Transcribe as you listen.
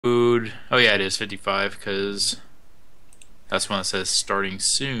episode. Oh yeah, it is 55 because that's one that says starting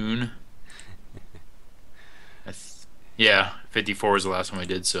soon. I th yeah, 54 was the last one we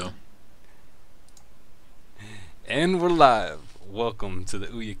did. So And we're live. Welcome to the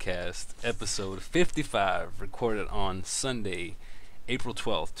OUYACast, episode 55, recorded on Sunday, April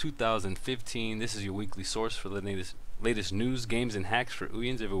 12th, 2015. This is your weekly source for the latest news, games, and hacks for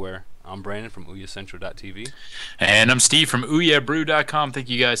OUYAns everywhere. I'm Brandon from OUYAcentral.tv. and I'm Steve from OUYAbrew.com. Thank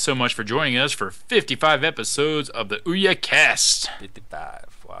you guys so much for joining us for 55 episodes of the OUYAcast.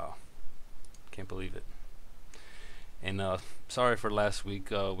 55. Wow. Can't believe it. And sorry for last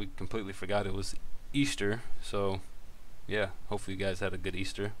week. We completely forgot it was Easter. So, yeah, hopefully you guys had a good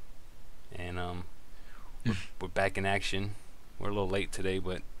Easter. And we're back in action. We're a little late today,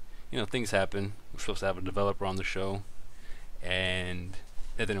 but, you know, things happen. We're supposed to have a developer on the show. And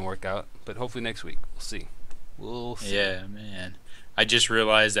that didn't work out. But hopefully next week. We'll see. We'll see. Yeah, man. I just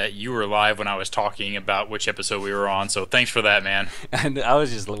realized that you were live when I was talking about which episode we were on, so thanks for that, man. And I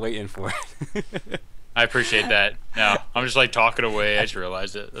was just waiting for it. I appreciate that. No, I'm just like talking away. I just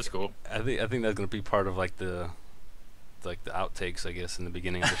realized it. That's cool. I think that's gonna be part of like the outtakes, I guess, in the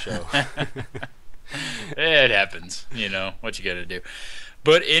beginning of the show. It happens, you know what you gotta do.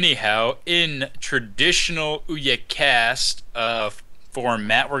 But anyhow, in traditional OUYAcast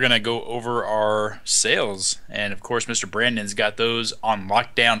format, we're gonna go over our sales, and of course, Mr. Brandon's got those on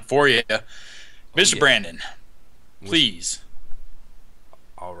lockdown for you. Mr. yeah. Brandon, please.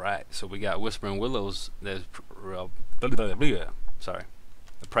 All right, so we got Whispering Willows. Sorry, the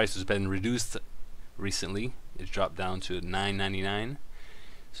price has been reduced recently. It's dropped down to $9.99,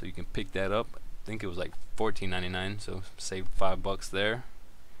 so you can pick that up. I think it was like $14.99, so save $5 there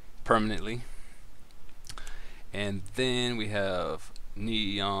permanently. And then we have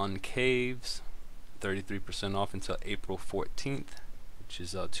Neon Caves, 33% off until April 14th, which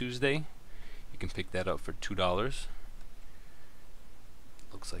is Tuesday. You can pick that up for $2.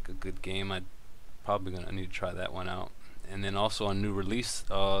 Looks like a good game. I need to try that one out. And then also a new release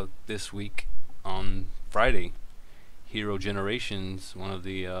this week on Friday, Hero Generations, one of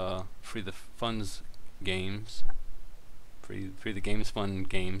the Free the Funds games. Free the Games Fun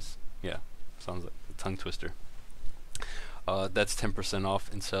games. Yeah, sounds like a tongue twister. That's 10%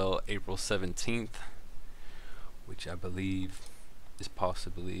 off until April 17th, which I believe is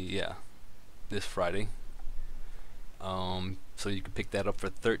possibly this Friday. So you can pick that up for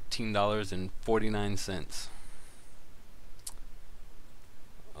 $13.49.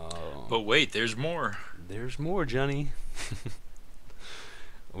 But wait, there's more. There's more, Johnny.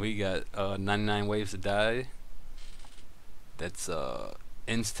 We got 99 Ways to Die. That's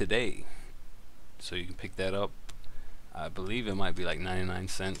ends today, so you can pick that up. I believe it might be like 99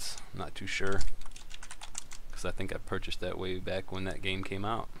 cents. I'm not too sure, because I think I purchased that way back when that game came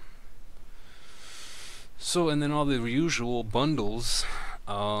out. So, and then all the usual bundles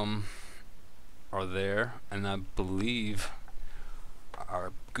are there, and I believe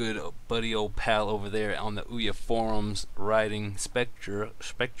our good buddy old pal over there on the OUYA forums writing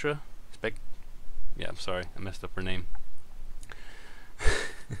yeah, I'm sorry, I messed up her name.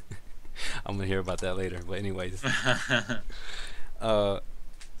 I'm gonna hear about that later, but anyways, I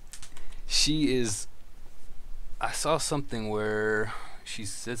saw something where she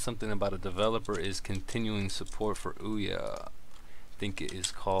said something about a developer is continuing support for OUYA. I think it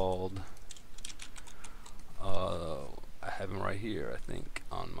is called I have him right here, I think,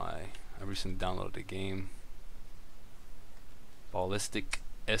 on I recently downloaded the game, Ballistic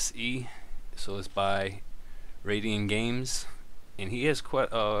SE. So it's by Radiant Games, and he has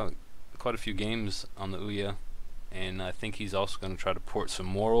quite a few games on the OUYA, and I think he's also going to try to port some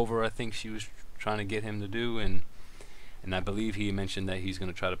more over. I think she was trying to get him to do, and I believe he mentioned that he's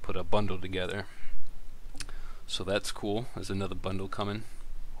going to try to put a bundle together. So that's cool. There's another bundle coming,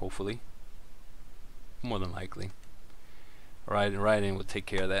 hopefully, more than likely. Ryan will take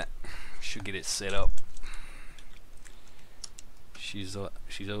care of that. Should get it set up. She's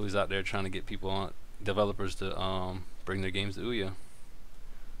always out there trying to get developers to bring their games to OUYA.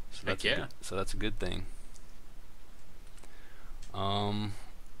 So that's a good thing. In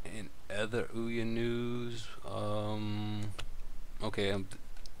other OUYA news,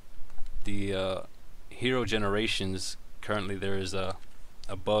 the Hero Generations, currently there is a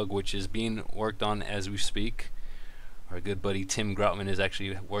bug which is being worked on as we speak. Our good buddy Tim Groutman is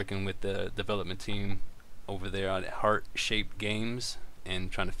actually working with the development team over there on Heart Shaped Games and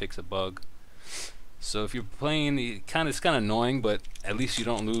trying to fix a bug. So if you're playing, it's kind of annoying, but at least you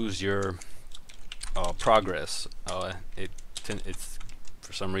don't lose your progress. It's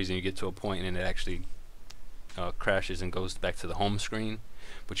for some reason you get to a point and it actually crashes and goes back to the home screen.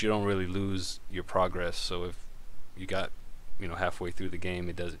 but you don't really lose your progress. So if you got, halfway through the game,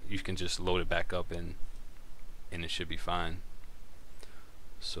 it does. You can just load it back up and it should be fine.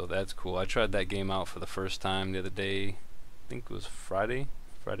 So that's cool. I tried that game out for the first time the other day. I think it was Friday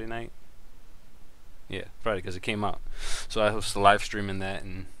night. Yeah, Friday, because it came out. So I was live streaming that,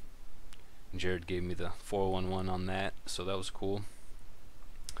 and Jared gave me the 411 on that. So that was cool.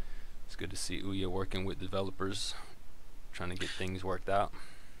 It's good to see OUYA working with developers, trying to get things worked out.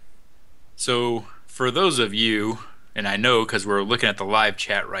 So for those of you, and I know because we're looking at the live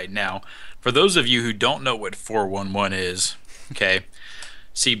chat right now, for those of you who don't know what 411 is, okay,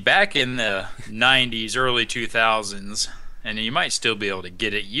 see, back in the 90s, early 2000s, and you might still be able to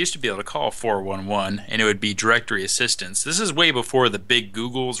get it, you used to be able to call 411, and it would be directory assistance. This is way before the big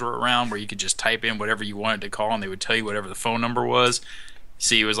Googles were around, where you could just type in whatever you wanted to call, and they would tell you whatever the phone number was.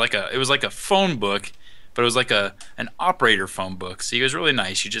 See, it was like a phone book, but it was like an operator phone book. See, it was really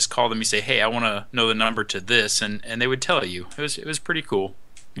nice. You just call them, you say, "Hey, I want to know the number to this," and they would tell you. It was pretty cool,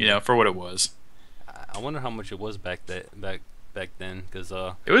 for what it was. I wonder how much it was back then, because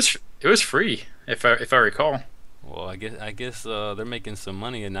it was free if I recall. Well, I guess they're making some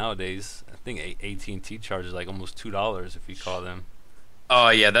money nowadays. I think AT&T charges like almost $2 if you call them. Oh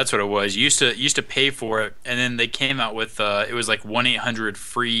yeah, that's what it was. You used to pay for it, and then they came out with it was like 1-800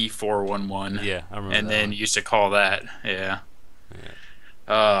 free 411. Yeah, I remember. And that then one. you used to call that. Yeah.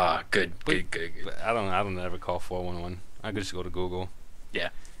 Good. But I don't ever call 411. I could just go to Google. Yeah,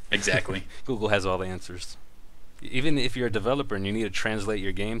 exactly. Google has all the answers. Even if you're a developer and you need to translate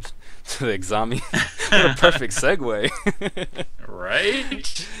your game to the Exami, what a perfect segue.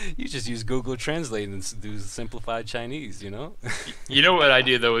 Right? You just use Google Translate and do simplified Chinese, You know what I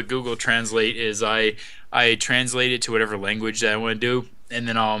do, though, with Google Translate is I translate it to whatever language that I want to do, and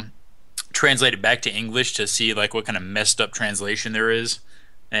then I'll translate it back to English to see like what kind of messed up translation there is.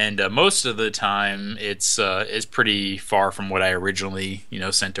 And most of the time, it's pretty far from what I originally,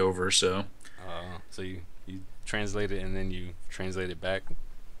 sent over. So you translate it and then you translate it back.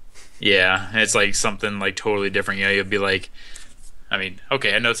 Yeah, it's like something like totally different. You'll be like,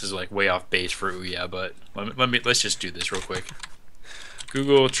 okay, I know this is like way off base for OUYA, but let's just do this real quick.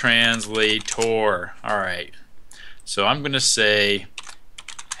 Google Translator. All right. So I'm gonna say,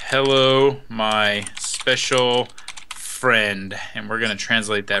 "Hello, my special friend," and we're gonna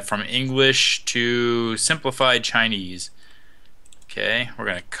translate that from English to simplified Chinese. Okay, we're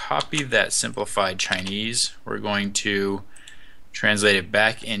going to copy that simplified Chinese. We're going to translate it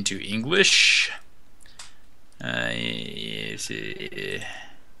back into English. Oh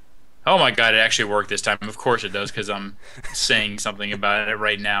my God, it actually worked this time. Of course it does, because I'm saying something about it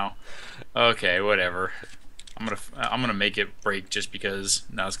right now. Okay, whatever. I'm gonna make it break just because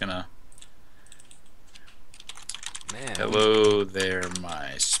now it's gonna. Man. Hello there,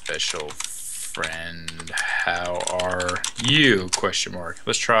 my special friend. How are you? Question mark.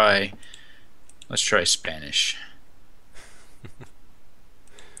 Let's try Spanish.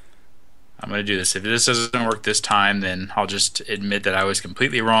 I'm gonna do this. If this doesn't work this time, then I'll just admit that I was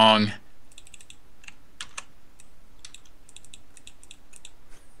completely wrong.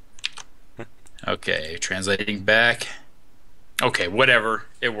 Okay, translating back. Okay, whatever.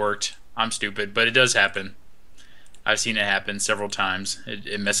 It worked. I'm stupid, but it does happen. I've seen it happen several times.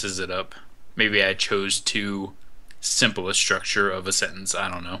 It messes it up. Maybe I chose too simple a structure of a sentence. I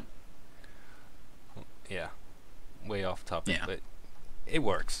don't know. Yeah, way off topic, yeah. But it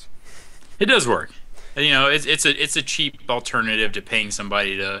works. It does work. It's a cheap alternative to paying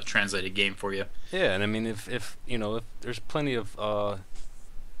somebody to translate a game for you. Yeah, and I mean, if there's plenty of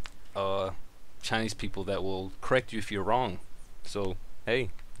Chinese people that will correct you if you're wrong, so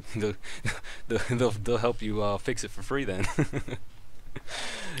hey, they'll help you fix it for free then.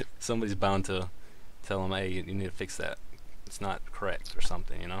 Somebody's bound to tell them, hey, you need to fix that. It's not correct or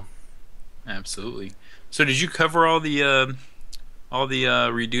something, Absolutely. So did you cover all the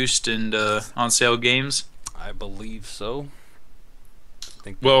reduced and on sale games? I believe so.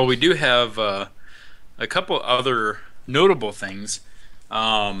 Well, we do have a couple other notable things.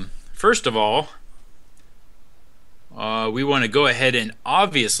 First of all, we want to go ahead and,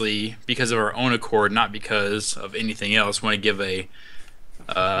 obviously, because of our own accord, not because of anything else, want to give a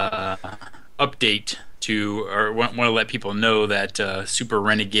update to, or want to let people know that Super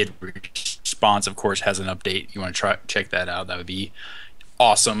Renegade Response, of course, has an update. You want to check that out. That would be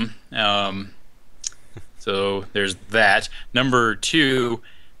awesome. So there's that. Number two,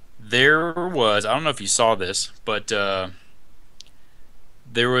 there was, I don't know if you saw this, but there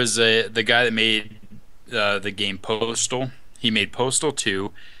was the guy that made the game Postal. He made Postal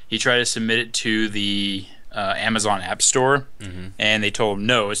 2. He tried to submit it to the Amazon App Store, Mm-hmm. and they told him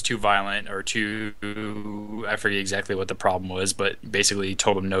no, it's too violent or too. I forget exactly what the problem was, but basically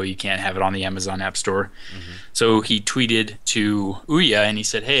told him no, you can't have it on the Amazon App Store. Mm-hmm. So he tweeted to OUYA and he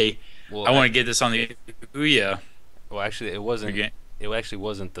said, "Hey, Well, I want to get this on the OUYA." well, actually, it wasn't. Again. It actually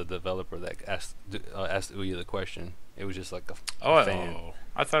wasn't the developer that asked Ouya the question. It was just like a Oh, fan.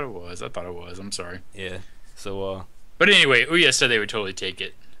 I thought it was. I thought it was. I'm sorry. Yeah. So But anyway, OUYA said they would totally take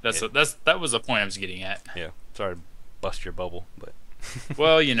it. yeah. That was the point I was getting at. Yeah. Sorry to bust your bubble, but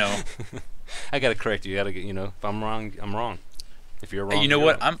Well, you know, I gotta correct you. You gotta get, if I'm wrong, I'm wrong. If you're wrong, you know you're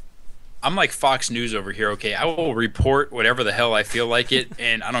what? wrong. I'm like Fox News over here. Okay, I will report whatever the hell I feel like it,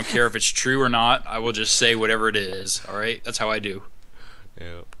 and I don't care if it's true or not. I will just say whatever it is. All right, that's how I do.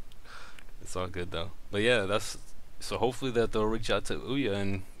 Yeah. It's all good though. But yeah, that's so hopefully that they'll reach out to Ouya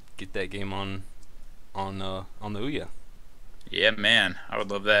and get that game on the Ouya. Yeah, man, I would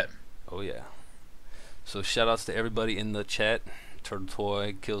love that. Oh yeah. So shout outs to everybody in the chat. Turtle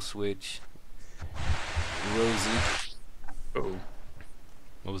Toy, Kill Switch, Rosie. Oh,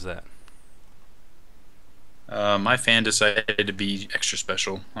 What was that? my fan decided to be extra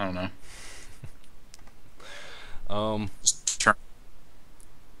special. I don't know. Just turn-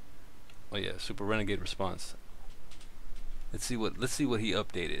 Oh yeah, Super Renegade response. Let's see what he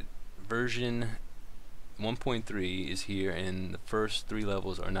updated. Version 1.3 is here and the first 3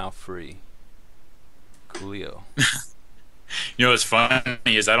 levels are now free. Coolio. You know what's funny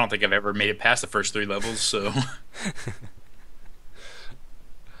is I don't think I've ever made it past the first 3 levels. So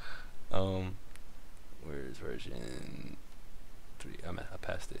Where's version 3? I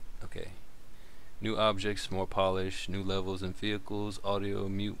passed it. Okay. New objects, more polish, new levels and vehicles, audio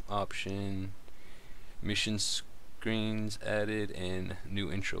mute option, mission screens added, and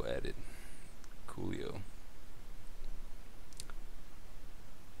new intro added. Coolio.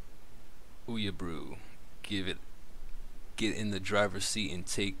 Ouya Brew. Get in the driver's seat and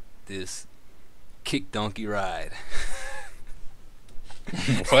take this kick donkey ride.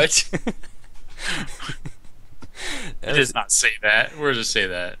 what? It does not say that. Where does it say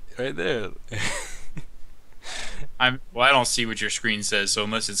that? Right there. I don't see what your screen says, so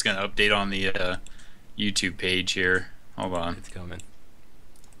unless it's gonna update on the YouTube page here. Hold on. It's coming.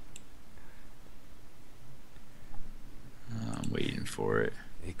 I'm waiting for it.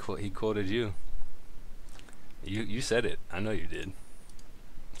 He quoted you. You said it. I know you did.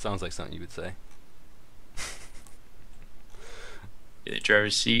 Sounds like something you would say. Get the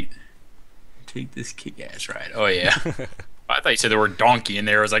driver's seat. Take this kick-ass ride. Oh yeah. I thought you said the word donkey in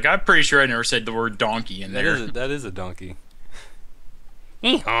there. I was like, I'm pretty sure I never said the word donkey in there. That is a donkey.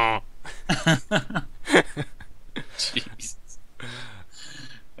 Jeez.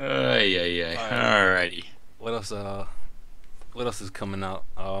 Yeah. Alrighty. What else? What else is coming out?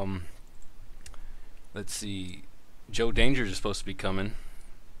 Let's see. Joe Danger is supposed to be coming.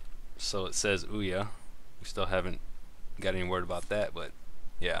 So it says Ouya. We still haven't got any word about that, but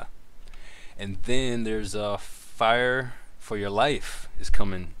yeah. And then there's Fire for Your Life is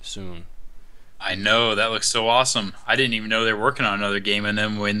coming soon. I know, that looks so awesome. I didn't even know they were working on another game, and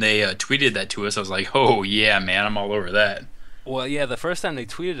then when they tweeted that to us, I was like, oh yeah, man, I'm all over that. Well, yeah, the first time they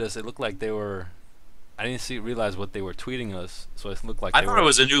tweeted us, it looked like they were. I didn't realize what they were tweeting us, so it looked like I thought it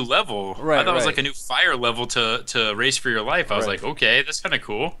was a new level. Right, I thought it was right. like a new fire level to race for your life. I was Right. like, okay, that's kind of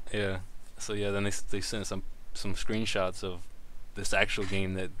cool. Yeah. So yeah, then they sent some screenshots of this actual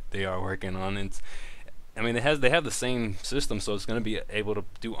game that they are working on, and I mean they have the same system, so it's going to be able to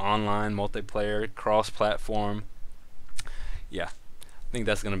do online multiplayer, cross-platform. Yeah, I think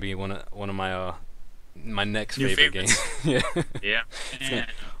that's going to be one of my my next New favorite games. favorites. Yeah. Yeah.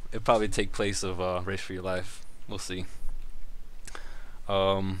 It'll probably take place of Race for Your Life. We'll see.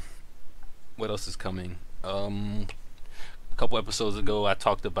 What else is coming? A couple episodes ago, I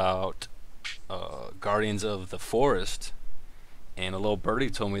talked about Guardians of the Forest, and a little birdie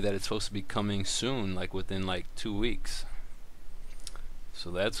told me that it's supposed to be coming soon, like within like 2 weeks. So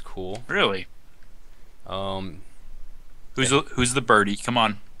that's cool. Really? Um, Who's the birdie? Come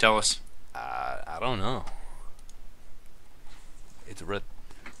on, tell us. I don't know. It's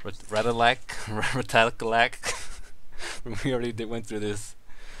Ratalac. We already went through this.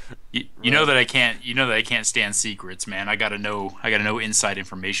 You know that I can't. You know that I can't stand secrets, man. I gotta know. I gotta know inside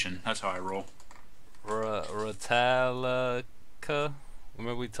information. That's how I roll. Ratalaca.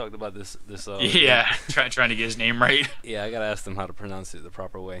 Remember we talked about this. Yeah, trying to get his name right. Yeah, I gotta ask them how to pronounce it the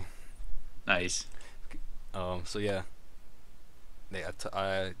proper way. Nice. So yeah.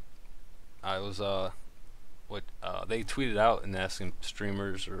 I was they tweeted out and asking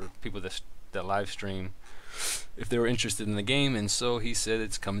streamers or people that live stream if they were interested in the game, and so he said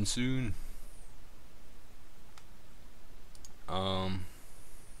it's coming soon. Um,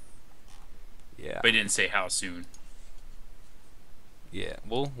 yeah, But he didn't say how soon. yeah.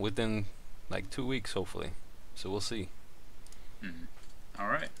 Well, within like 2 weeks, hopefully. So we'll see. Hmm. All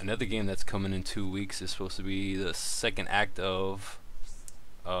right. Another game that's coming in 2 weeks is supposed to be the second act of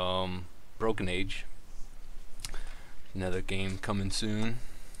Broken Age. Another game coming soon.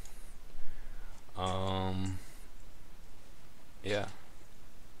 Yeah.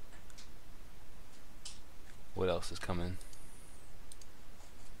 What else is coming?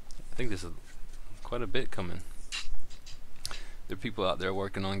 I think there's quite a bit coming. There are people out there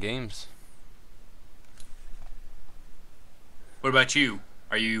working on games. What about you?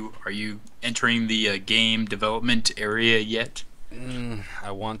 Are you entering the game development area yet?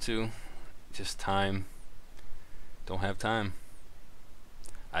 I want to, just time. Don't have time.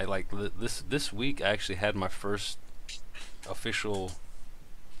 I like this week. I actually had my first official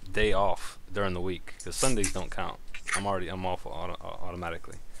day off during the week because Sundays don't count. I'm off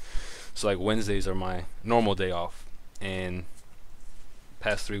automatically. So like Wednesdays are my normal day off, and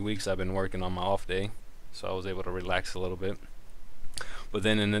past 3 weeks I've been working on my off day, so I was able to relax a little bit. But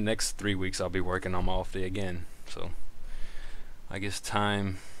then in the next 3 weeks I'll be working on my off day again. So I guess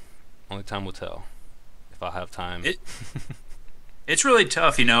only time will tell if I have time. It's really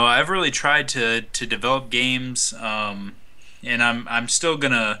tough, you know. I've really tried to develop games, and I'm still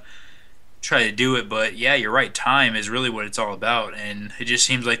gonna try to do it. But yeah, you're right. Time is really what it's all about, and it just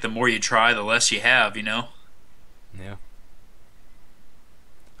seems like the more you try, the less you have. You know. Yeah.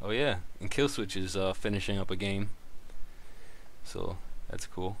 Oh yeah, and Killswitch is finishing up a game, so that's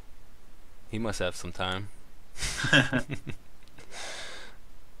cool. He must have some time.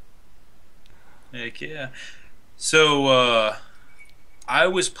 Heck yeah. So I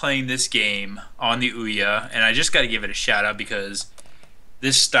was playing this game on the OUYA, and I just got to give it a shout out because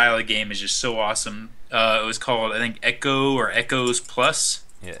this style of game is just so awesome. It was called, I think, Echo or Echoes Plus.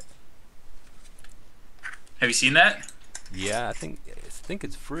 Yeah. Have you seen that? Yeah, I think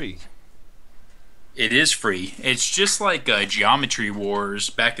it's free. It is free. It's just like Geometry Wars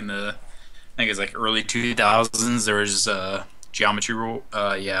back in the, I think it's like early 2000s. There was Geometry War.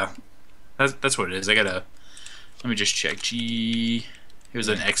 Yeah, that's what it is. Let me just check. It was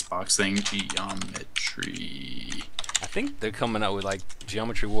an Xbox thing. Geometry. I think they're coming out with like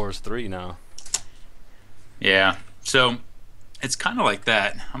Geometry Wars 3 now. Yeah. So it's kind of like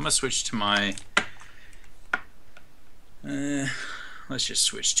that. I'm gonna switch to my. Let's just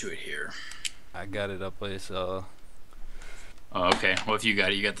switch to it here. I got it up place. Oh, okay. Well, if you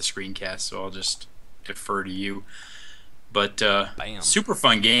got it, you got the screencast, so I'll just defer to you. But Bam. super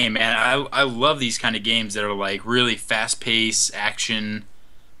fun game, man. I love these kind of games that are like really fast-paced action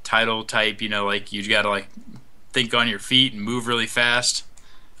title type. You know, like you got to like think on your feet and move really fast.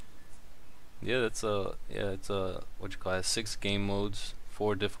 Yeah, it's what you call it, 6 game modes,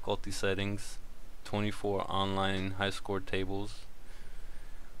 4 difficulty settings, 24 online high score tables,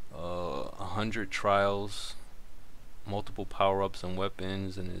 100 trials, multiple power-ups and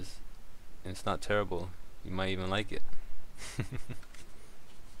weapons, and it's not terrible. You might even like it.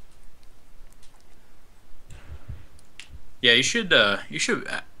 Yeah, you should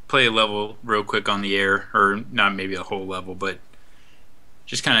play a level real quick on the air, or not maybe a whole level, but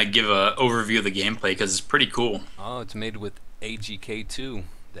just kind of give a overview of the gameplay because it's pretty cool. Oh, it's made with AGK2,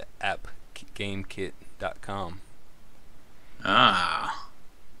 the appgamekit.com. Ah.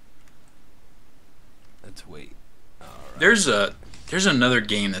 Let's wait. All right. There's another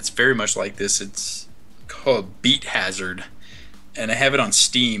game that's very much like this. It's called Beat Hazard, and I have it on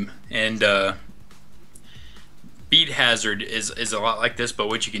Steam. And Beat Hazard is a lot like this, but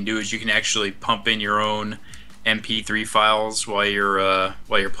what you can do is you can actually pump in your own MP3 files while you're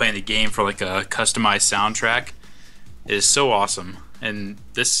playing the game for like a customized soundtrack. It is so awesome, and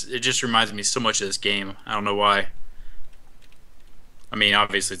it just reminds me so much of this game. I don't know why. I mean,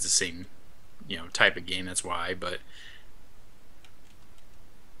 obviously it's the same, type of game. That's why. But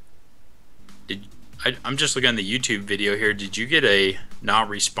I'm just looking at the YouTube video here. Did you get a not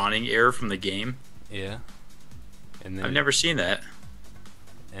responding error from the game? Yeah. And then I've never seen that.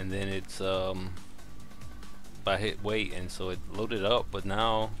 And then it's I hit wait, and so it loaded up, but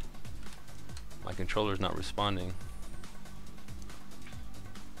now my controller's not responding.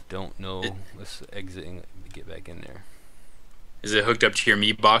 Don't know. Let's exit and get back in there. Is it hooked up to your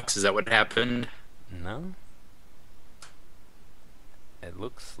Mii box? Is that what happened? No. It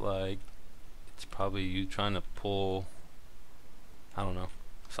looks like it's probably you trying to pull, I don't know,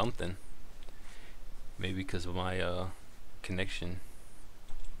 something. Maybe because of my connection.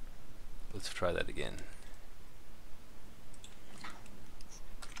 Let's try that again.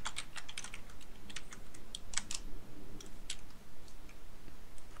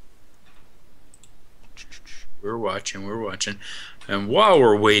 We're watching. We're watching. And while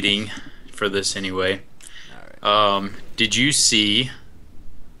we're waiting for this anyway, All right. did you see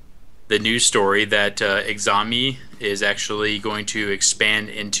the news story that Exami is actually going to expand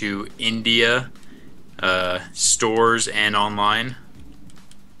into India stores and online?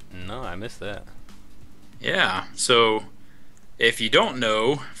 No, I missed that. Yeah. So if you don't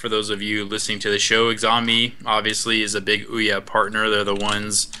know, for those of you listening to the show, Exami obviously is a big OUYA partner. They're the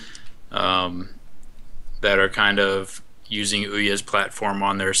ones um, that are kind of using OUYA's platform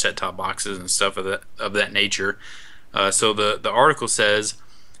on their set-top boxes and stuff of that nature. So the article says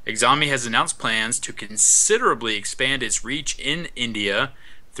Exami has announced plans to considerably expand its reach in India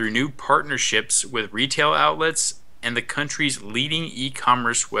through new partnerships with retail outlets and the country's leading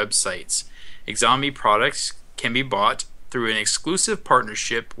e-commerce websites. Exami products can be bought through an exclusive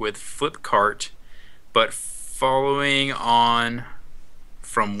partnership with Flipkart, but following on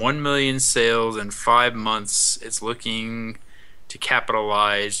from 1 million sales in 5 months, it's looking to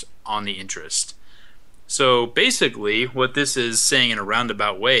capitalize on the interest. So basically, what this is saying in a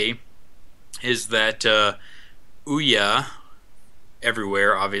roundabout way is that OUYA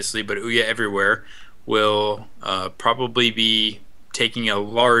everywhere, obviously, but OUYA everywhere will probably be taking a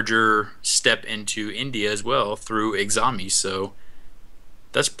larger step into India as well through Exami. So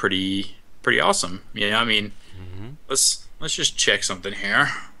that's pretty awesome. Yeah, I mean, Hmm. let's just check something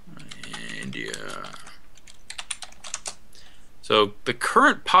here. India. So the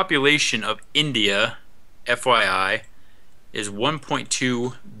current population of India, FYI, is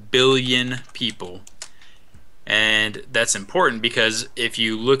 1.2 billion people. And that's important because if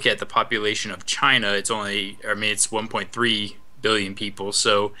you look at the population of China, it's 1.3 billion people.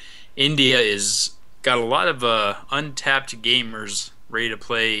 So India is got a lot of untapped gamers ready to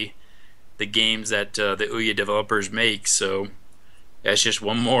play the games that the OUYA developers make. So that's just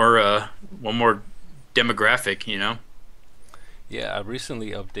one more demographic, you know. Yeah, I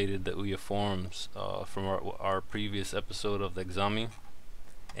recently updated the OUYA forums from our previous episode of the Exami,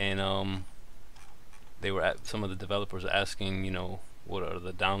 and they were some of the developers asking, what are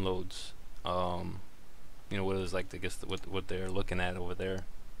the downloads, what is like, I guess what they're looking at over there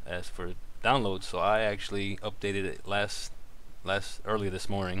as for downloads. So I actually updated it early this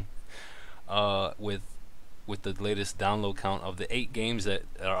morning, with the latest download count of the 8 games that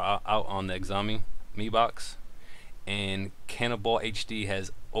are out on the Exami Mi Box, and Cannonball HD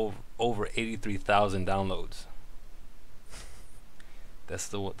has over 83,000 downloads. That's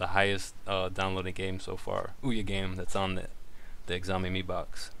the highest downloaded game so far, OUYA game that's on the Exami Mi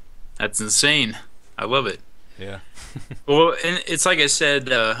Box. That's insane. I love it. Yeah. Well, and it's like I said,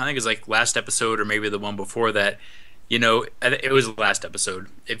 I think it's like last episode or maybe the one before that. It was the last episode.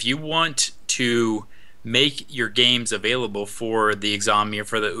 If you want to make your games available for the Exami or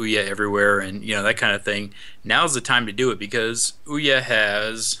for the OUYA everywhere and that kind of thing, now's the time to do it because OUYA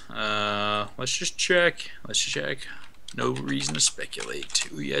has let's just check. No reason to speculate.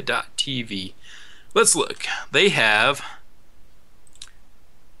 OUYA.tv. Let's look. They have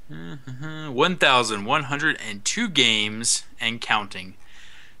 1,102 games and counting.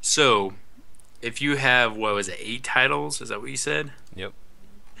 So, if you have, what was it, 8 titles? Is that what you said? Yep.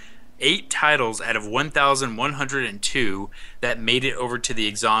 8 titles out of 1,102 that made it over to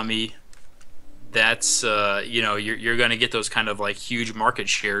the Exami. That's you're going to get those kind of like huge market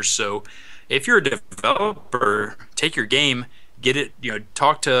shares. So if you're a developer, take your game, get it,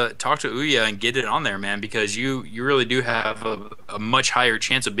 talk to OUYA and get it on there, man, because you really do have a much higher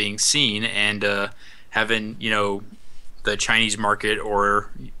chance of being seen and having the Chinese market or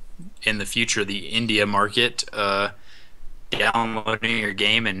in the future the India market downloading your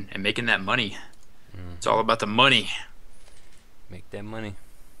game and making that money. Mm. It's all about the money. Make that money.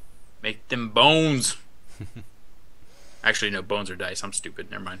 Make them bones. Actually, no, bones are dice. I'm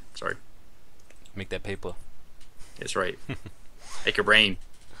stupid. Never mind. Sorry. Make that paper. That's right. Make your brain.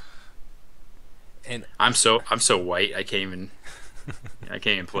 And I'm so white. I can't even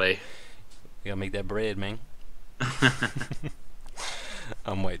play. you gotta make that bread, man.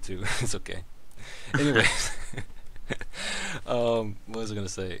 I'm white too. It's okay. Anyways, what was I gonna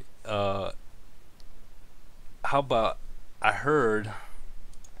say? How about I heard,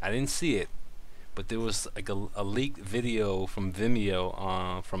 I didn't see it, but there was like a leaked video from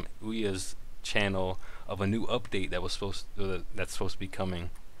Vimeo, from OUYA's channel, of a new update that's supposed to be coming,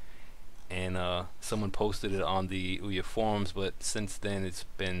 and someone posted it on the OUYA forums, but since then it's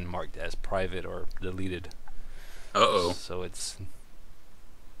been marked as private or deleted. Uh-oh. So it's,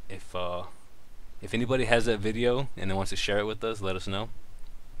 if anybody has that video and they wants to share it with us, let us know.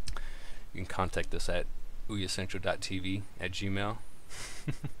 You can contact us at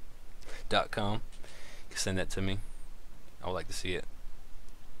ouyacentral.tv@gmail.com. send that to me. I would like to see it.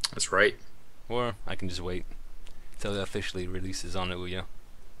 That's right. Or I can just wait until it officially releases on the OUYA.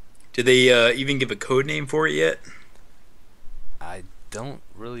 Did they even give a code name for it yet? I don't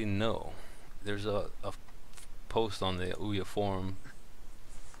really know. There's a post on the OUYA forum,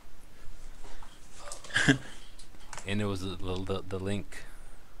 and there was the link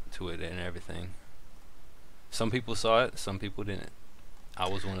to it and everything. Some people saw it, some people didn't. I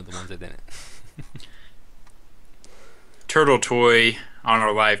was one of the ones that didn't. Turtle Toy on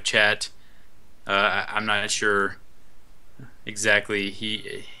our live chat. I'm not sure exactly.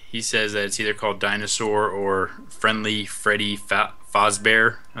 He says that it's either called Dinosaur or Friendly Freddy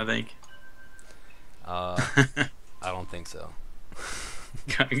Fazbear, I think. I don't think so.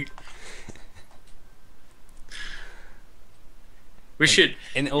 We should.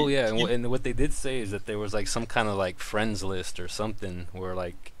 And oh yeah, and what they did say is that there was like some kind of like friends list or something where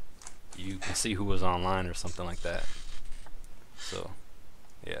like you can see who was online or something like that. So,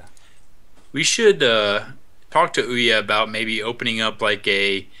 yeah. We should talk to OUYA about maybe opening up like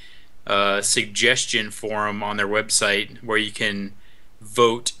a suggestion forum on their website where you can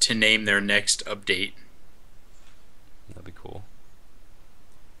vote to name their next update. That'd be cool.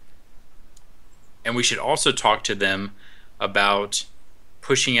 And we should also talk to them about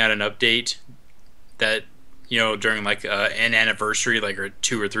pushing out an update that, you know, during like an anniversary, like a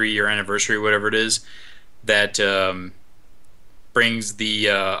 2 or 3 year anniversary, whatever it is, that brings the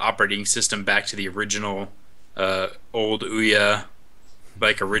operating system back to the original old OUYA,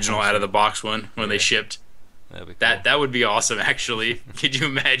 like original out of the box one when they shipped. That'd be cool. That would be awesome, actually. Could you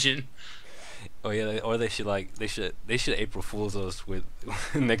imagine? Oh yeah, or they should April Fools us with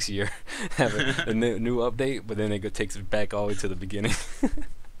next year, have a new update, but then it takes it back all the way to the beginning.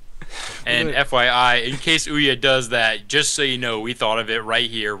 And FYI, in case OUYA does that, just so you know, we thought of it right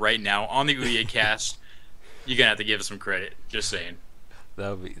here, right now, on the OUYAcast. You're gonna have to give us some credit. Just saying.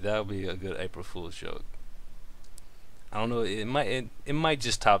 That would be a good April Fool's joke. I don't know. It might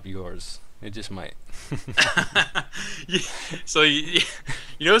just top yours. It just might. So you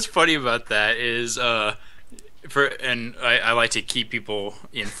know what's funny about that is I like to keep people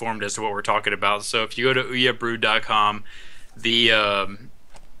informed as to what we're talking about. So if you go to OUYAbrew.com, the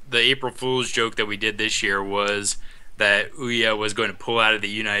April Fool's joke that we did this year was that OUYA was going to pull out of the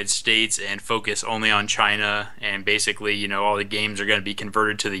United States and focus only on China, and basically, you know, all the games are going to be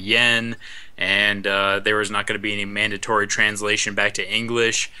converted to the yen, and there was not going to be any mandatory translation back to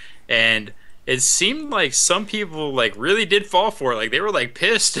English. And it seemed like some people like really did fall for it. Like they were like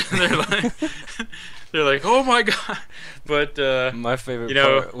pissed. they're like, oh my god. But my favorite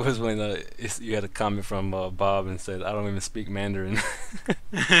part was when you had a comment from Bob and said, "I don't even speak Mandarin."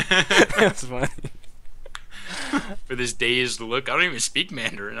 That's funny. With his dazed look, I don't even speak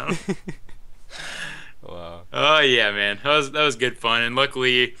Mandarin. Wow. Oh yeah, man, that was good fun, and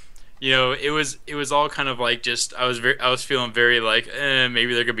luckily, you know, it was all kind of like just I was feeling very like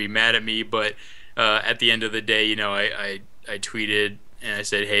maybe they're gonna be mad at me, but at the end of the day, you know, I tweeted and I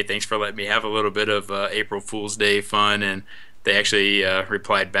said, hey, thanks for letting me have a little bit of April Fool's Day fun, and they actually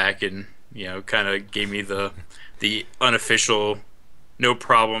replied back and, you know, kind of gave me the unofficial no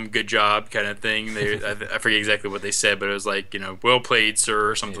problem, good job kind of thing. I forget exactly what they said, but it was like, you know, well played, sir,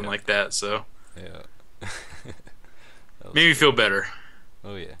 or something like that. So yeah. Made me feel better.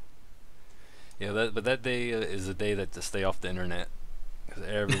 Oh yeah. Yeah, but that day is a day that to stay off the internet, because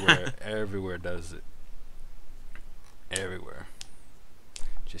everywhere does it. Everywhere.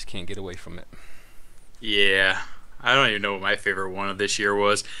 Just can't get away from it. Yeah. I don't even know what my favorite one of this year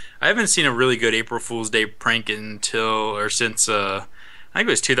was. I haven't seen a really good April Fool's Day prank since I think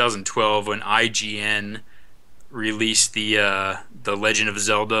it was 2012 when IGN released the Legend of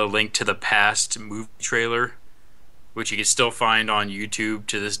Zelda: Link to the Past movie trailer, which you can still find on YouTube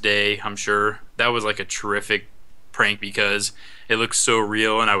to this day, I'm sure. That was like a terrific prank because it looks so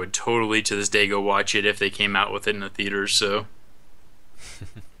real, and I would totally to this day go watch it if they came out with it in the theaters. So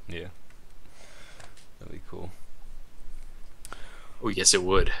yeah, that'd be cool. Oh yes, it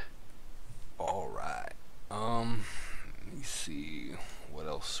would. All right. Let me see what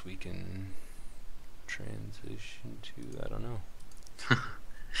else we can transition to. I don't know.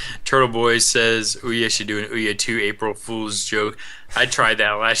 Turtle Boy says OUYA should do an OUYA 2 April Fool's joke. I tried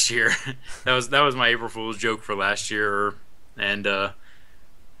that last year. that was my April Fool's joke for last year, and I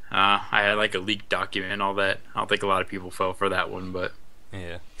had like a leaked document and all that. I don't think a lot of people fell for that one, but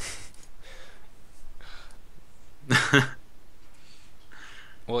yeah.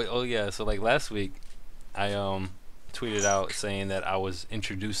 Well, oh yeah. So like last week, I tweeted out saying that I was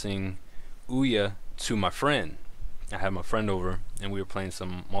introducing OUYA to my friend, I had my friend over, and we were playing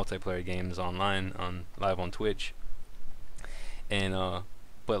some multiplayer games online on live on Twitch. And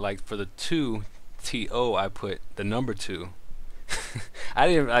but like for the 2TO, I put the number 2. I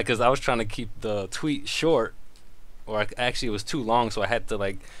didn't, because I was trying to keep the tweet short, or actually it was too long, so I had to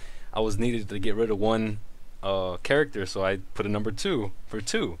like, I was needed to get rid of one character, so I put a number 2 for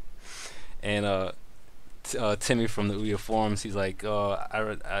 2. And Timmy from the OUYA forums, he's like,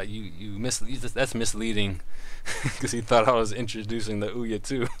 that's misleading, because he thought I was introducing the OUYA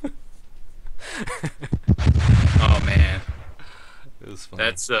too. Oh man, It was fun.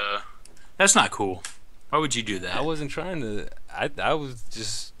 That's not cool. Why would you do that? I wasn't trying to. I was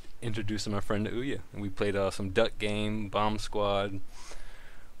just introducing my friend to OUYA, and we played some duck game, bomb squad.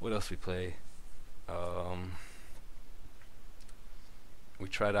 What else we play? We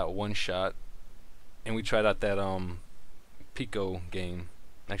tried out one shot, and we tried out that Pico game.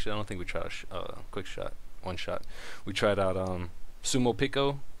 Actually, I don't think we tried quick shot, one shot. We tried out sumo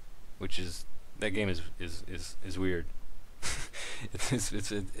Pico, which is, that game is weird.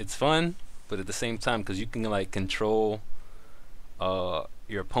 it's fun, but at the same time, because you can like control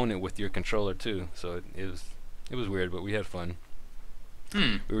your opponent with your controller too, so it was weird, but we had fun.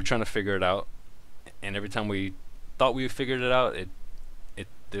 We were trying to figure it out, and every time we thought we figured it out,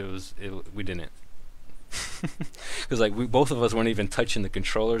 we didn't. Because like both of us weren't even touching the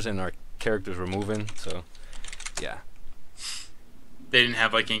controllers, and our characters were moving. So yeah, they didn't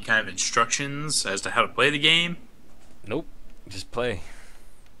have like any kind of instructions as to how to play the game. Nope, just play.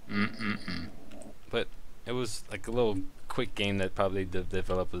 But it was like a little quick game that probably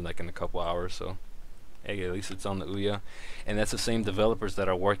developed in like in a couple hours. So hey, at least it's on the OUYA, and that's the same developers that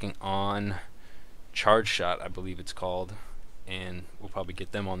are working on Charge Shot, I believe it's called, and we'll probably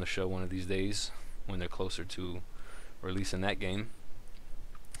get them on the show one of these days when they're closer to releasing that game.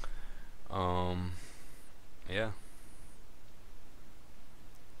 Yeah.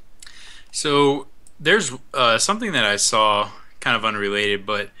 So there's something that I saw, kind of unrelated,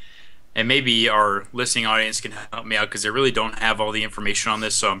 and maybe our listening audience can help me out because they really don't have all the information on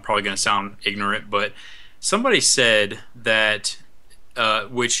this, so I'm probably going to sound ignorant. But somebody said that,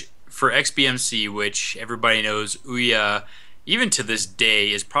 which for XBMC, which everybody knows, OUYA, even to this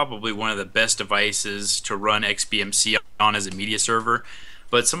day, is probably one of the best devices to run XBMC on as a media server.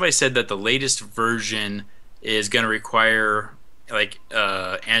 But somebody said that the latest version is going to require like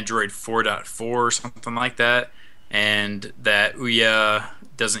Android 4.4 or something like that, and that OUYA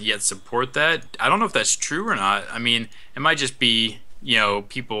doesn't yet support that. I don't know if that's true or not. I mean, it might just be,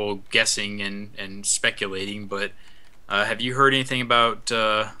 people guessing and speculating, but have you heard anything about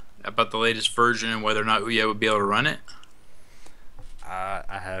the latest version and whether or not OUYA would be able to run it?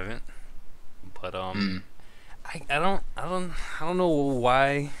 I haven't, but I don't know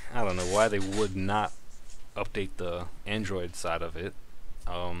why. I don't know why they would not update the Android side of it.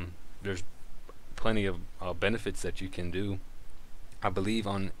 There's plenty of benefits that you can do. I believe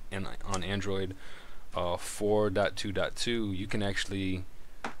on Android 4.2.2 you can actually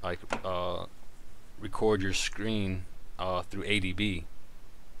like record your screen through ADB.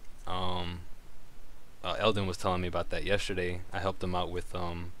 Eldon was telling me about that yesterday. I helped him out with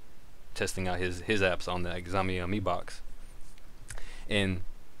testing out his apps on the Exami Mi box, and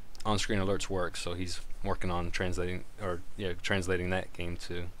on-screen alerts work. So he's working on translating that game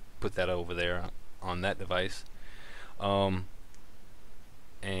to put that over there on that device. And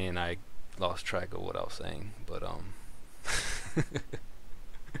I lost track of what I was saying, but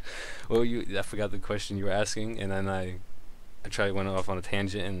well, I forgot the question you were asking, and then I went off on a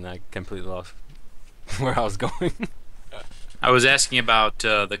tangent, and I completely lost where I was going. I was asking about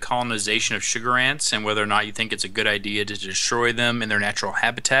the colonization of sugar ants and whether or not you think it's a good idea to destroy them in their natural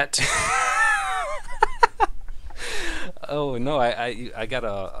habitat. Oh no, I got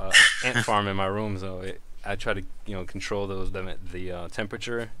a ant farm in my room, so I try to control the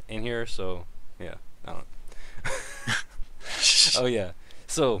temperature in here. So yeah, I don't. Oh yeah,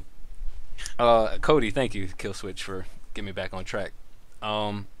 so Kodi, thank you, Killswitch, for getting me back on track.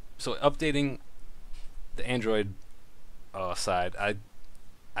 So updating the Android side, I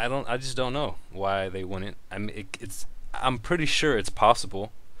just don't know why they wouldn't. I mean, I'm pretty sure it's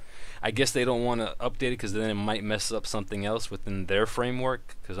possible. I guess they don't want to update it because then it might mess up something else within their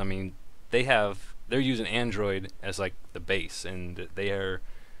framework. Because I mean, they're using Android as like the base, and they are,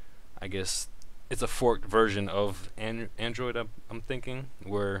 I guess, it's a forked version of Android. I'm thinking,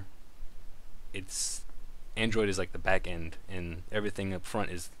 where it's Android is like the back end, and everything up front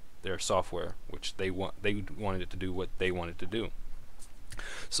is their software, which they wanted it to do what they wanted to do.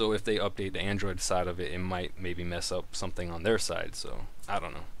 So if they update the Android side of it, it might maybe mess up something on their side. So I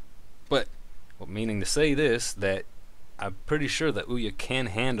don't know. But meaning to say this, that I'm pretty sure that OUYA can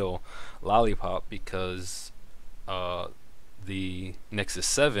handle Lollipop because the Nexus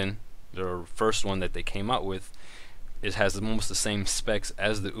 7, the first one that they came out with, it has almost the same specs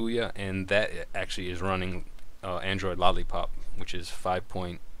as the OUYA, and that actually is running Android Lollipop, which is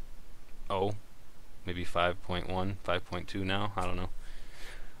 5.0, maybe 5.1, 5.2 now. I don't know.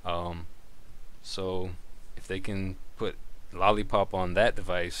 So if they can put Lollipop on that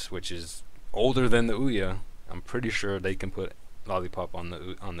device, which is older than the OUYA, I'm pretty sure they can put Lollipop on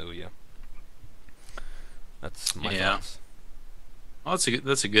the OUYA. That's my thoughts. Well,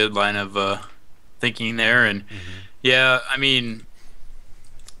 that's a good line of thinking there, and yeah, I mean,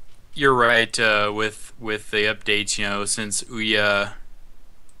 you're right with the updates. You know, since OUYA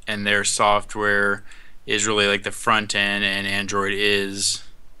and their software is really like the front end, and Android is,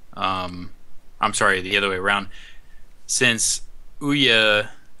 I'm sorry, the other way around. Since OUYA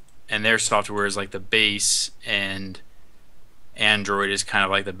and their software is like the base, and Android is kind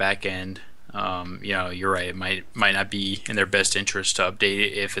of like the back end. You know, you're right. It might not be in their best interest to update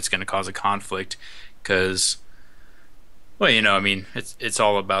it if it's going to cause a conflict, because, well, you know, I mean, it's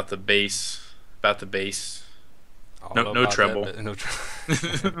all about the base, No treble. No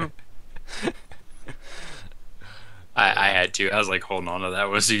treble. I had to. I was like holding on to that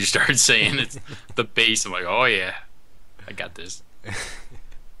once you started saying it's the base. I'm like, oh yeah, I got this.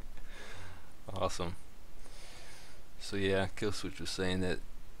 Awesome. So yeah, Killswitch was saying that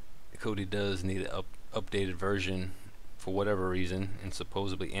Kodi does need an updated version for whatever reason, and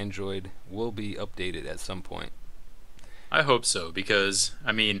supposedly Android will be updated at some point. I hope so, because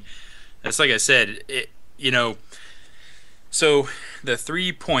I mean, it's like I said, you know. So the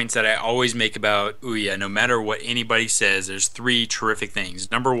 3 points that I always make about OUYA, no matter what anybody says, there's 3 terrific things.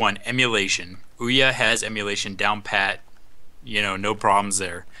 Number 1, emulation. OUYA has emulation down pat. You know, no problems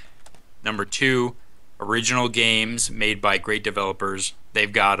there. Number 2, original games made by great developers.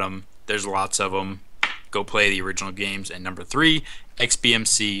 They've got them. There's lots of them. Go play the original games. And number 3,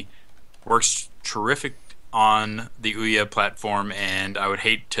 XBMC works terrific on the OUYA platform, and I would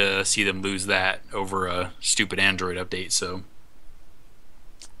hate to see them lose that over a stupid Android update. So,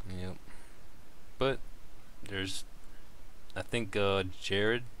 yep. But there's, I think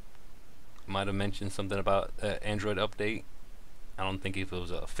Jared might have mentioned something about Android update. I don't think if it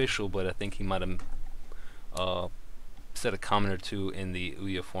was official, but I think he might have said a comment or two in the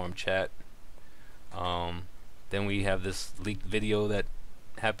OUYA forum chat. Then we have this leaked video that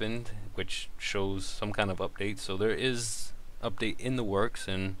happened, which shows some kind of update. So there is update in the works,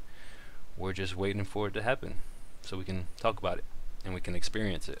 and we're just waiting for it to happen so we can talk about it and we can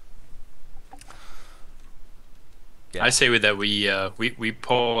experience it. yeah. I say with that we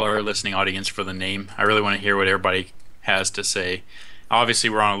poll our listening audience for the name. I really want to hear what everybody has to say. Obviously,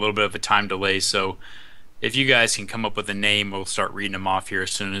 we're on a little bit of a time delay, so if you guys can come up with a name, we'll start reading them off here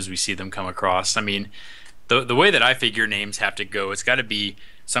as soon as we see them come across. I mean, the way that I figure names have to go, it's got to be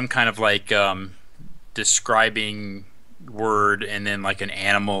some kind of like describing word, and then like an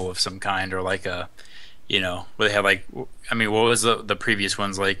animal of some kind, or like a, you know, where they have like, I mean, what was the previous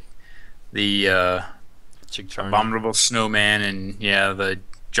ones, like the abominable snowman, and yeah, the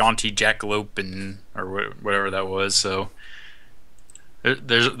jaunty jackalope, and or whatever that was. So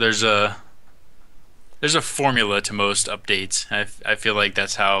there's a formula to most updates. I feel like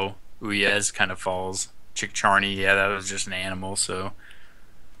that's how OUYAs kind of falls. Chick Charney, yeah, that was just an animal. So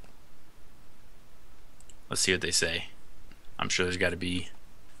let's see what they say. I'm sure we got to be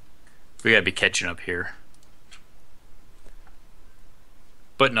catching up here,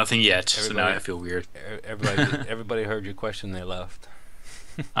 but nothing yet. So now I feel weird. Everybody heard your question. They left.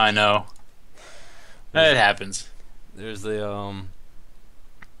 I know. It happens. There's the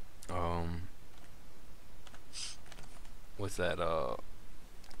what's that?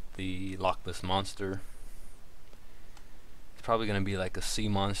 The Lochless monster. It's probably gonna be like a sea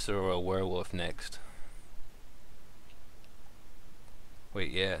monster or a werewolf next. Wait,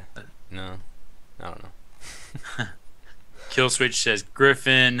 yeah. No, I don't know. Killswitch says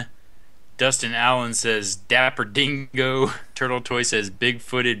Griffin. Dustin Allen says Dapper Dingo. Turtle Toy says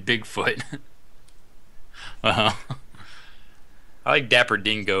Big-footed Bigfoot. I like Dapper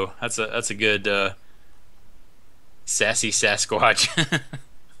Dingo. That's a good sassy Sasquatch.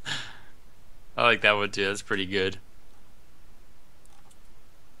 I like that one too. That's pretty good.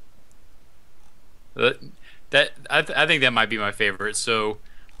 I think that might be my favorite. So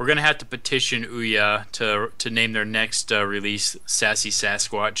we're gonna have to petition OUYA to name their next release Sassy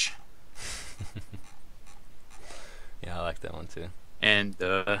Sasquatch. Yeah, I like that one too. And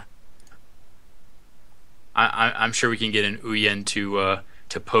I'm sure we can get an OUYan to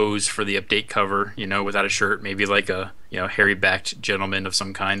to pose for the update cover, without a shirt, maybe like a hairy backed gentleman of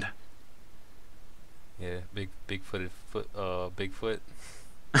some kind. Yeah, Bigfoot.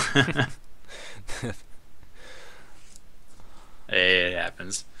 It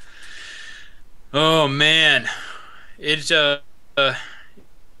happens. Oh man, it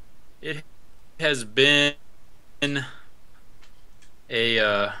it has been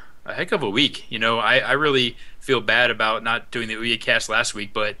a heck of a week. I really feel bad about not doing the OUYAcast last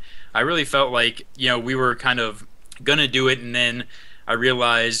week, but I really felt like we were kind of gonna do it, and then I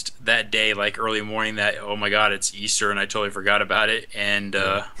realized that day, like early morning, that oh my God, it's Easter, and I totally forgot about it, and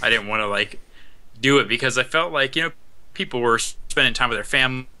I didn't want to like do it because I felt like people were spending time with their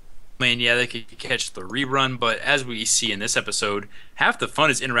family. And yeah, they could catch the rerun, but as we see in this episode, half the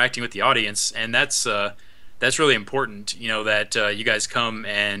fun is interacting with the audience, and that's really important. That you guys come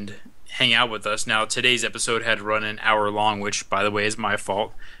and hang out with us. Now, today's episode had run an hour long, which, by the way, is my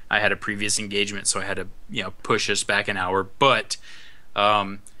fault. I had a previous engagement, so I had to push us back an hour. But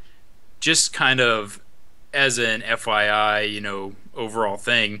just kind of as an FYI, overall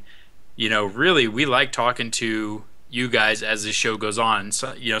thing, really we like talking to you guys as the show goes on.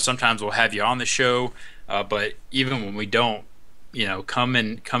 So, sometimes we'll have you on the show, but even when we don't, come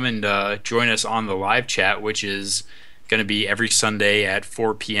and join us on the live chat, which is going to be every Sunday at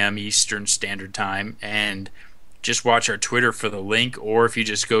 4 p.m. Eastern Standard Time, and just watch our Twitter for the link, or if you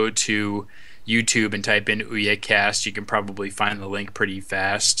just go to YouTube and type in OUYAcast, you can probably find the link pretty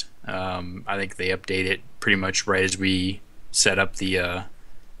fast. I think they update it pretty much right as we set up the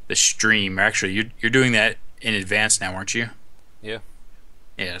stream. Actually, you're doing that in advance now, aren't you? Yeah.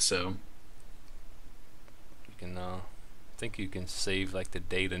 Yeah, so you can think you can save like the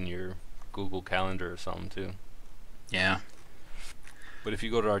date in your Google Calendar or something too. Yeah. But if you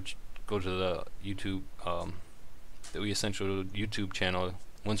go to the YouTube, the OUYA Central YouTube channel,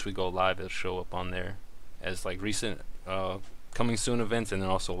 once we go live, it'll show up on there as like recent coming soon events, and then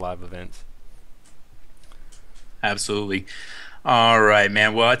also live events. Absolutely. All right,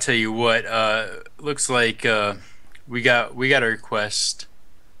 man. Well, I'll tell you what. Looks like we got a request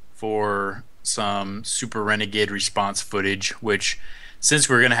for some Super Renegade response footage, which, since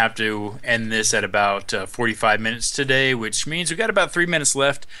we're gonna have to end this at about 45 minutes today, which means we got about 3 minutes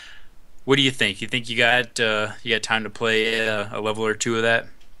left. What do you think? You think you got time to play a level or two of that?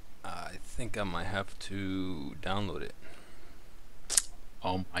 I think I might have to download it.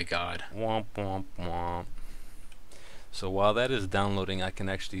 Oh my God. Womp womp womp. So while that is downloading, I can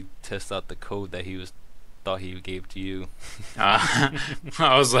actually test out the code that thought he gave to you. I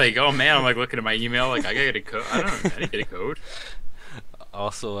was like, oh man, I'm like looking at my email, like I gotta get a code. I don't know, I didn't get a code.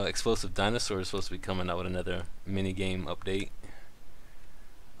 Also, Explosive Dinosaur is supposed to be coming out with another mini game update.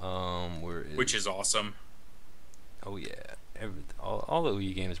 Which is awesome. Oh yeah, all the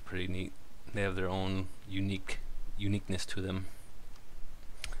OUYA games are pretty neat. They have their own uniqueness to them.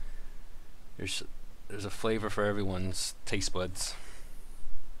 There's a flavor for everyone's taste buds.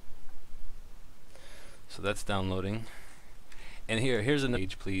 So that's downloading. And here's an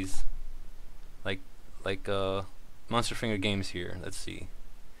page, please. Like Monster Finger Games here. Let's see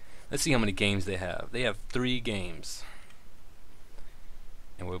how many games they have. They have 3 games.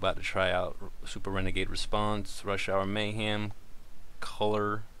 And we're about to try out Super Renegade Response, Rush Hour Mayhem,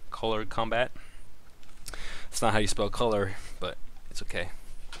 Color Combat. It's not how you spell color, but it's okay.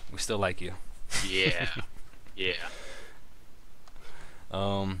 We still like you. Yeah. Yeah.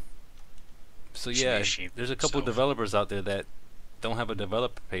 So yeah, there's a couple of developers out there that don't have a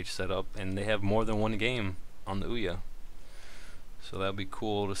developer page set up, and they have more than one game on the OUYA. So that'd be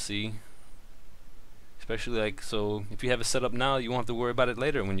cool to see. Especially so if you have it set up now, you won't have to worry about it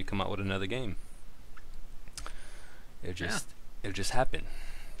later when you come out with another game. It'll just happen,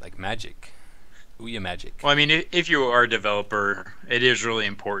 like magic. OUYA magic. Well, I mean, if you are a developer, it is really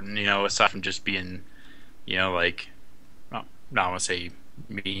important, aside from just being, like, well, not want to say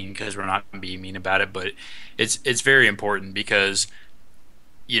mean, because we're not going to be mean about it, but it's very important because,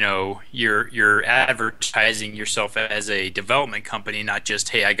 you're advertising yourself as a development company, not just,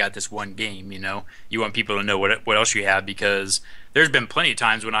 hey, I got this one game. You want people to know what else you have, because there's been plenty of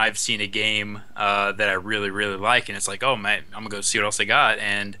times when I've seen a game that I really, really like, and it's like, oh man, I'm gonna go see what else they got,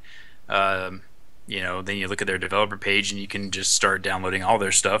 and then you look at their developer page and you can just start downloading all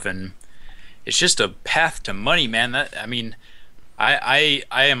their stuff, and it's just a path to money, man. I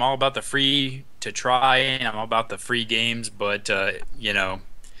am all about the free to try, and I'm all about the free games, but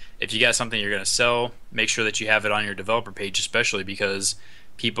if you got something you're going to sell, make sure that you have it on your developer page, especially because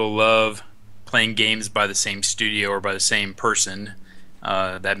people love playing games by the same studio or by the same person,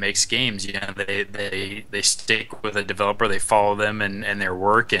 that makes games. You know, they stick with a developer, they follow them and their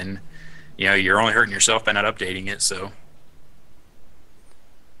work, and you know, you're only hurting yourself by not updating it. So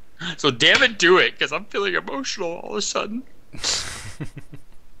damn it, do it, because I'm feeling emotional all of a sudden.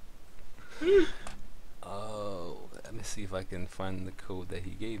 Oh, let me see if I can find the code that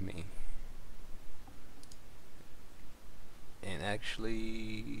he gave me. And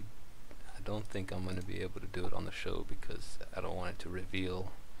actually, I don't think I'm going to be able to do it on the show because I don't want it to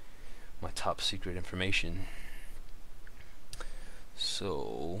reveal my top secret information.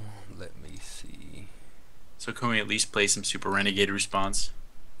 So, let me see. So can we at least play some Super Renegade Response?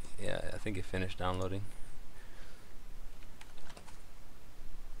 Yeah, I think it finished downloading.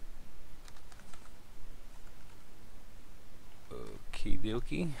 Okie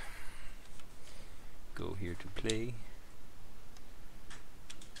dokie. Go here to play.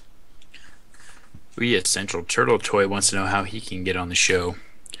 Ouya Central Turtle Toy wants to know how he can get on the show.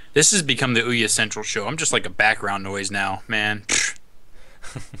 This has become the Ouya Central show. I'm just like a background noise now, man.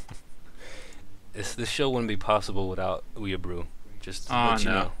 This show wouldn't be possible without Ouya Brew. Just to Oh let you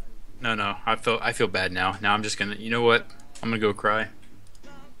no, know. no. I feel bad now. Now I'm just gonna. You know what? I'm gonna go cry.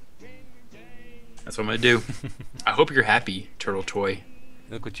 That's what I'm gonna do. I hope you're happy, Turtle Toy.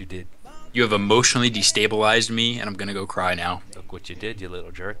 Look what you did. You have emotionally destabilized me, and I'm gonna go cry now. Look what you did, you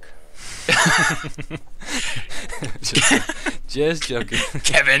little jerk. just joking.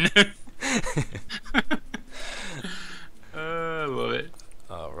 Kevin. I love it.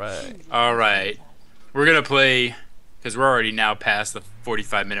 All right. We're gonna play because we're already now past the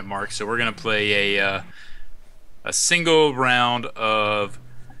 45-minute mark. So we're gonna play a single round of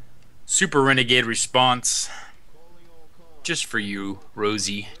Super Renegade Response, just for you,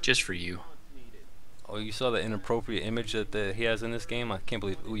 Rosie. Just for you. Oh, you saw the inappropriate image that he has in this game? I can't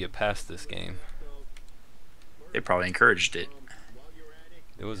believe Ouya passed this game. They probably encouraged it.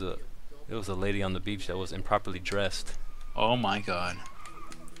 There was a lady on the beach that was improperly dressed. Oh my God.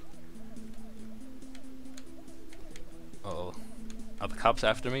 Uh-oh. Are the cops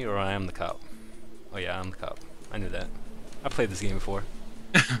after me, or I am the cop? Oh yeah, I'm the cop. I knew that. I played this game before.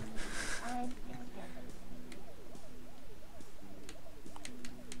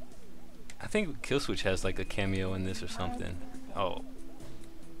 I think Killswitch has like a cameo in this or something. Oh.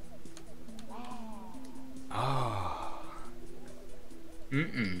 Oh.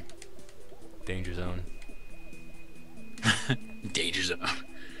 Mm-mm. Danger zone. Danger zone.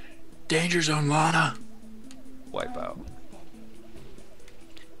 Danger zone, Lana. Wipeout.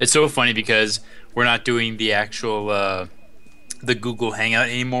 It's so funny because we're not doing the actual the Google Hangout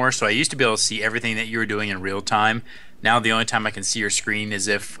anymore. So I used to be able to see everything that you were doing in real time. Now the only time I can see your screen is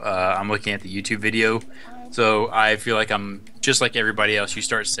if I'm looking at the YouTube video. So I feel like I'm just like everybody else. You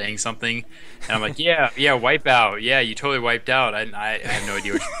start saying something, and I'm like, yeah, wipe out. Yeah, you totally wiped out. I have no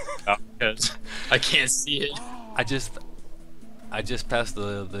idea what you're talking about because I can't see it. I just passed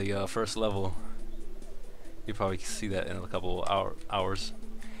the first level. You probably can see that in a couple hours.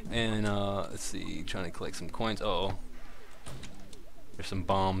 And let's see, trying to collect some coins. Uh-oh. There's some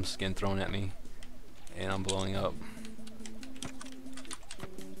bombs getting thrown at me, and I'm blowing up.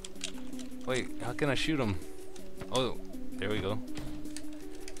 Wait, how can I shoot them? Oh, there we go.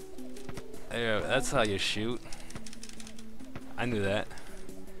 There, that's how you shoot. I knew that.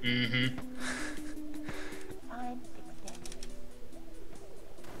 Mm-hmm.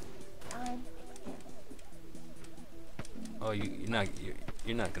 Oh, you're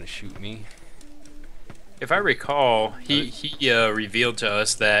not gonna shoot me. If I recall, he revealed to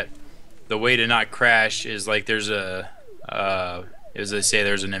us that the way to not crash is like there's a as they say,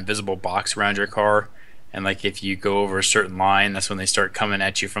 there's an invisible box around your car, and like if you go over a certain line, that's when they start coming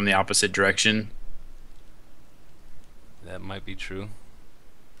at you from the opposite direction. That might be true.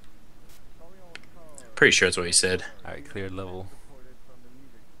 Pretty sure that's what he said. Alright, cleared level.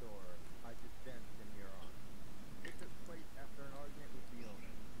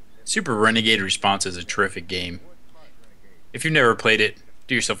 Super Renegade Response is a terrific game. If you've never played it,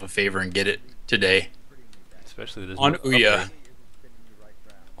 do yourself a favor and get it today. Especially this On OUYA.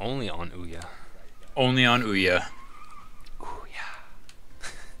 Only on OUYA. Only on OUYA.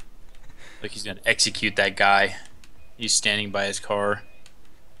 OUYA. Like he's gonna execute that guy. He's standing by his car.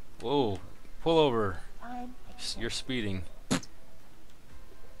 Whoa, pull over. You're speeding.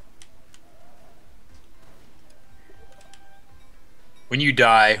 When you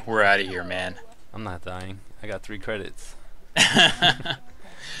die, we're out of here, man. I'm not dying. I got 3 credits.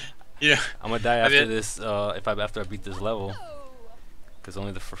 Yeah. I'm gonna die after this. After I beat this level, because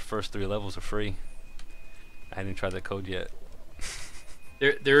only the first 3 levels are free. I hadn't tried that code yet.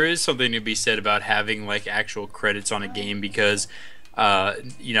 There is something to be said about having like actual credits on a game because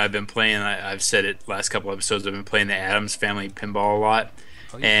I've been playing. I've said it last couple episodes. I've been playing the Adams Family pinball a lot,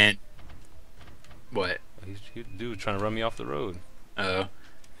 Oh, and what? he dude trying to run me off the road. Uh,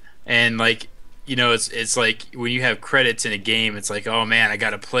 and like it's like when you have credits in a game, it's like, oh man, I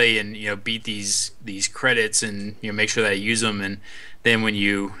gotta play and beat these credits and make sure that I use them. And then when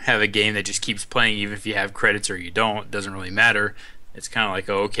you have a game that just keeps playing, even if you have credits or you don't, it doesn't really matter. It's kind of like,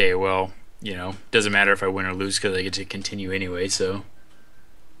 oh, okay, well, doesn't matter if I win or lose because I get to continue anyway. So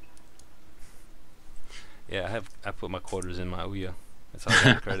Yeah, I put my quarters in my OUYA. That's how I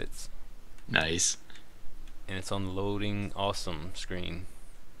got the credits. nice. And it's on the loading awesome screen.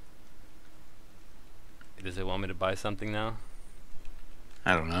 Does it want me to buy something now?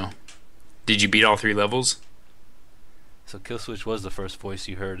 I don't know. Did you beat all 3 levels? So Kill Switch was the first voice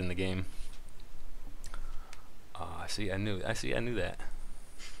you heard in the game. I see. I knew that.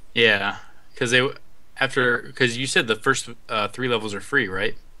 Yeah, because you said the first 3 levels are free,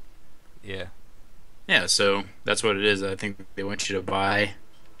 right? Yeah. Yeah, so that's what it is. I think they want you to buy.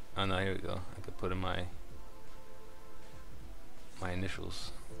 Oh no, here we go. I could put in my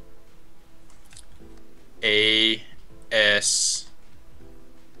initials. AS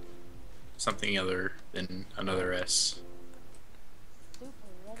something other than another S.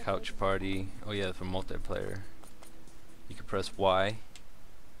 Couch party. Oh yeah, for multiplayer. You can press Y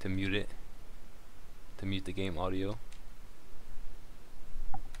to mute it. To mute the game audio.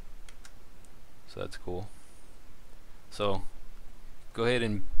 So that's cool. So go ahead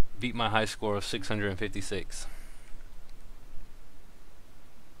and beat my high score of 656.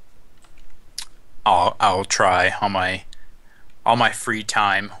 I'll try on my free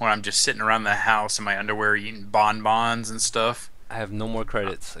time when I'm just sitting around the house in my underwear eating bonbons and stuff. I have no more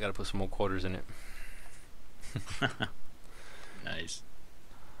credits. I gotta put some more quarters in it. Nice.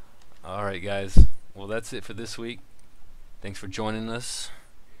 Alright guys, well that's it for this week. Thanks for joining us.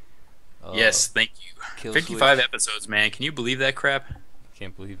 Yes, thank you. Kill 55 Switch. episodes, man. Can you believe that crap?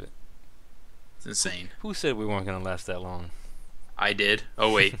 Can't believe it. It's insane. Who said we weren't gonna last that long? I did.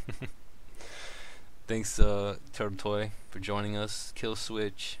 Oh wait. Thanks Turtle Toy for joining us. Kill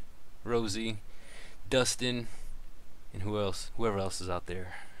Switch, Rosie, Dustin, and whoever else is out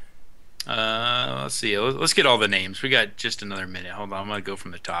there. Let's see. Let's get all the names. We got just another minute. Hold on. I'm gonna go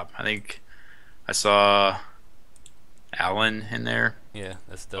from the top. I think I saw Alan in there. Yeah,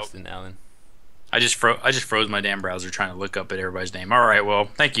 that's Dustin Allen. I just froze my damn browser trying to look up at everybody's name. All right. Well,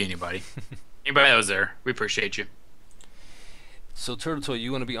 thank you, anybody. Anybody that was there. We appreciate you. So Turtle Toy,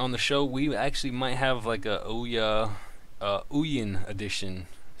 you want to be on the show? We actually might have like a OUYAN edition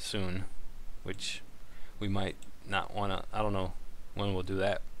soon, which we might not want to. I don't know when we'll do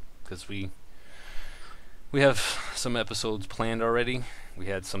that because we have some episodes planned already. We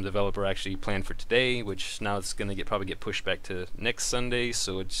had some developer actually planned for today, which now it's gonna probably get pushed back to next Sunday.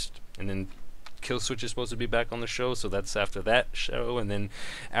 So and then Kill Switch is supposed to be back on the show, so that's after that show, and then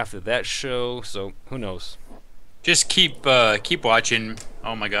after that show. So who knows? Just keep watching.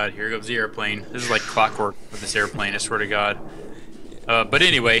 Oh my God, here goes the airplane. This is like clockwork with this airplane, I swear to God. But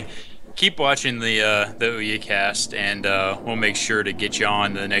anyway, keep watching the OUYAcast, and we'll make sure to get you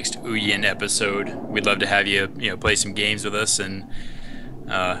on the next OUYAN episode. We'd love to have you, play some games with us and,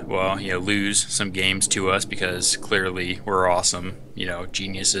 lose some games to us because clearly we're awesome,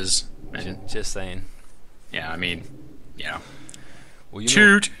 geniuses. And, just saying. Yeah, I mean, Well,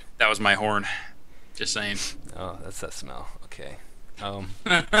 shoot. That was my horn. Just saying. Oh, that's that smell. Okay. So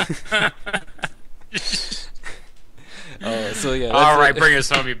yeah. All right, bring us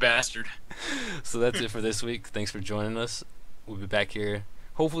home, you bastard. So that's it for this week. Thanks for joining us. We'll be back here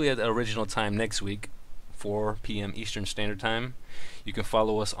hopefully at the original time next week, 4 p.m. Eastern Standard Time. You can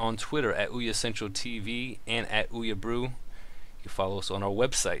follow us on Twitter at OUYA Central TV and at OUYA Brew. You can follow us on our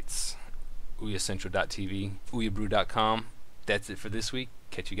websites, OUYAcentral.tv, OUYABrew.com. That's it for this week.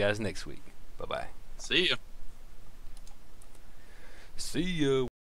 Catch you guys next week. Bye-bye. See ya. See ya.